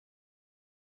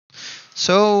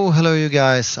So, hello you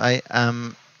guys, I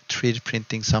am 3D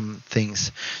printing some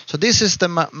things. So this is the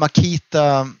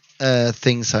Makita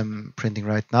things I'm printing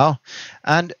right now.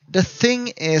 And the thing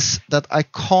is that I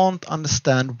can't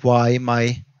understand why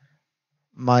my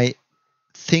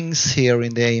things here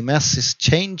in the AMS is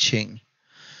changing.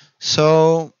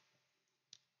 So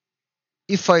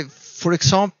if I, for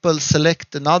example,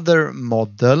 select another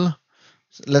model,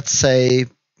 let's say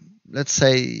this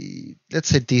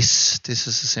is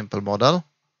a simple model,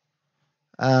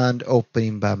 and open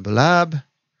in Bambu Lab,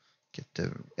 get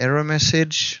the error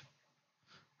message.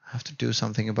 I have to do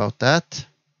something about that.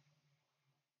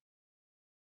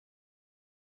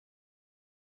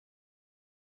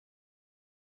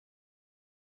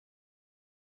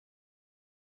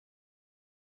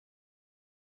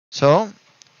 So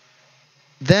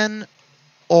then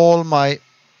all my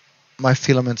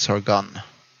filaments are gone.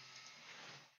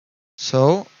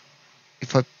 So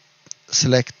if I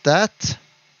select that,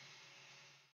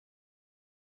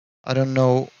 I don't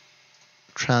know,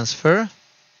 transfer,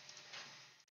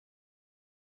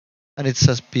 and it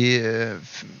says Bambu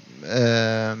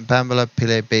Lab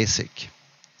PLA basic,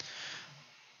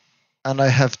 and I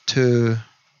have to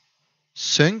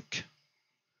sync,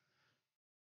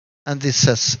 and this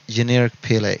says generic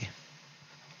PLA.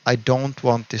 I don't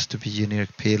want this to be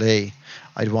generic PLA.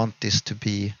 I want this to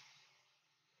be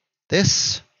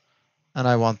this, and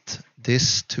I want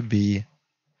this to be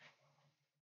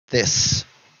this,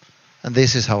 and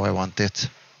this is how I want it.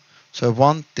 So I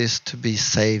want this to be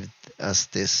saved as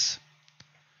this,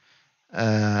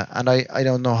 and I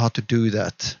don't know how to do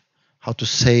that, how to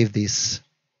save this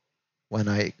when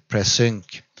I press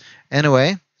sync.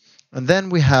 Anyway, and then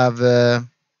we have the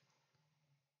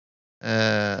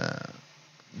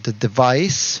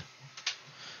device.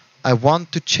 I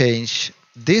want to change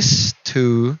this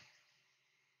to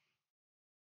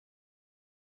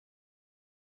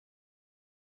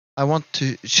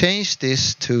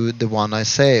the one I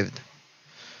saved.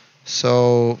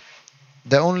 So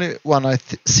the only one I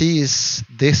see is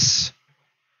this,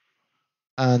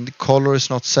 and color is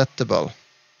not settable.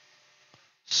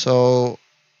 So,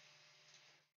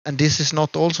 and this is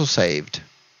not also saved.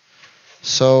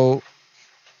 So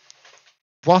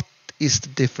what is the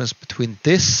difference between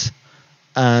this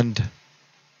and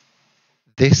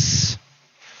this?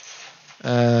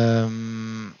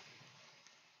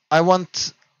 I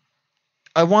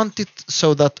want it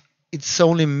so that it's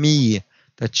only me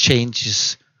that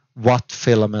changes what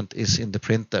filament is in the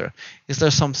printer. Is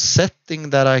there some setting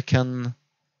that I can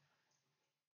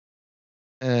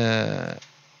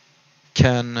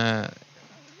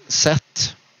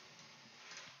set?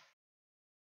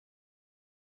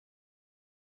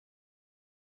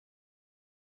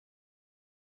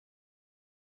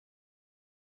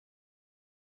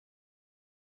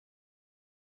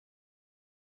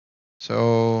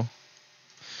 So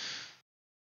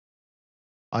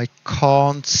I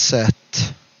can't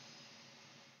set.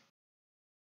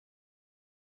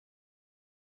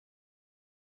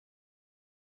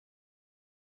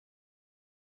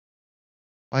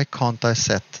 Why can't I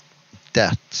set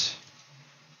that?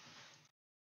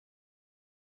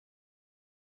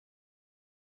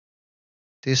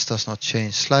 This does not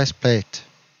change. Slice plate.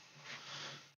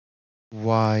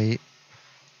 Why?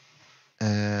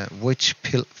 Which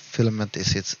filament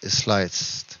is it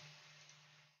sliced?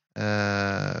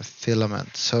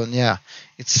 Filament. So yeah,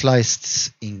 it's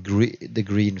sliced in the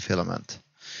green filament.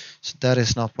 So that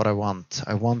is not what I want.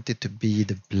 I want it to be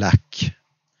the black.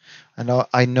 And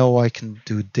I know I can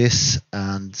do this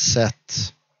and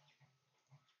set.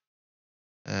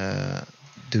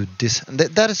 Do this, and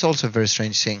that is also a very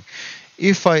strange thing.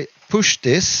 If I push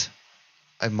this,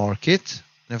 I mark it,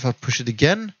 and if I push it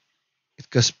again, it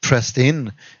goes pressed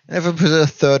in. And if I push it a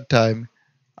third time,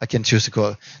 I can choose the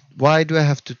color. Why do I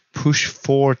have to push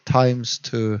 4 times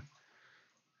to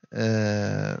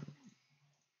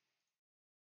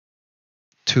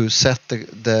set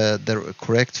the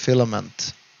correct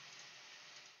filament?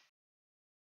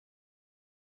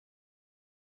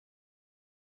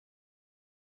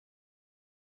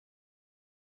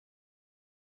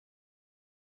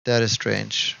 That is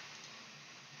strange.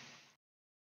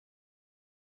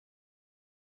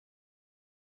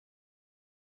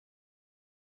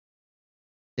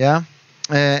 Yeah.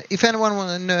 If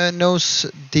anyone knows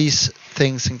these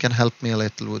things and can help me a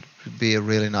little, would be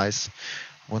really nice.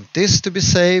 I want this to be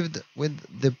saved with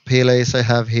the PLAs I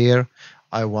have here.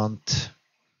 I want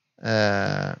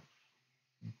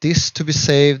this to be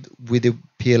saved with the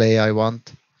PLA I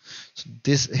want. So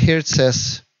this here it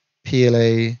says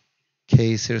PLA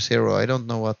K00. I don't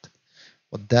know what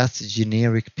that's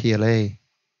generic PLA.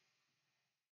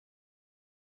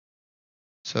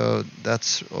 So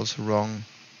that's also wrong.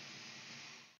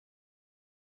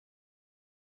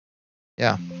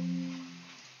 Yeah.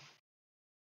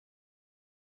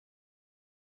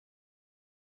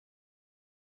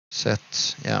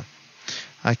 Set, yeah.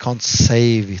 I can't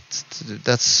save it.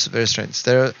 That's very strange.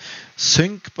 There are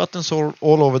sync buttons all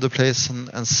over the place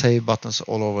and save buttons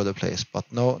all over the place, but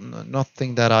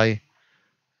nothing that I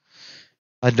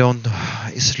don't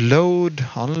is load,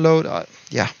 unload.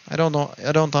 Yeah, I don't know.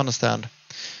 I don't understand.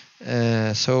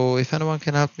 So if anyone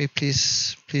can help me,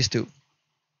 please do.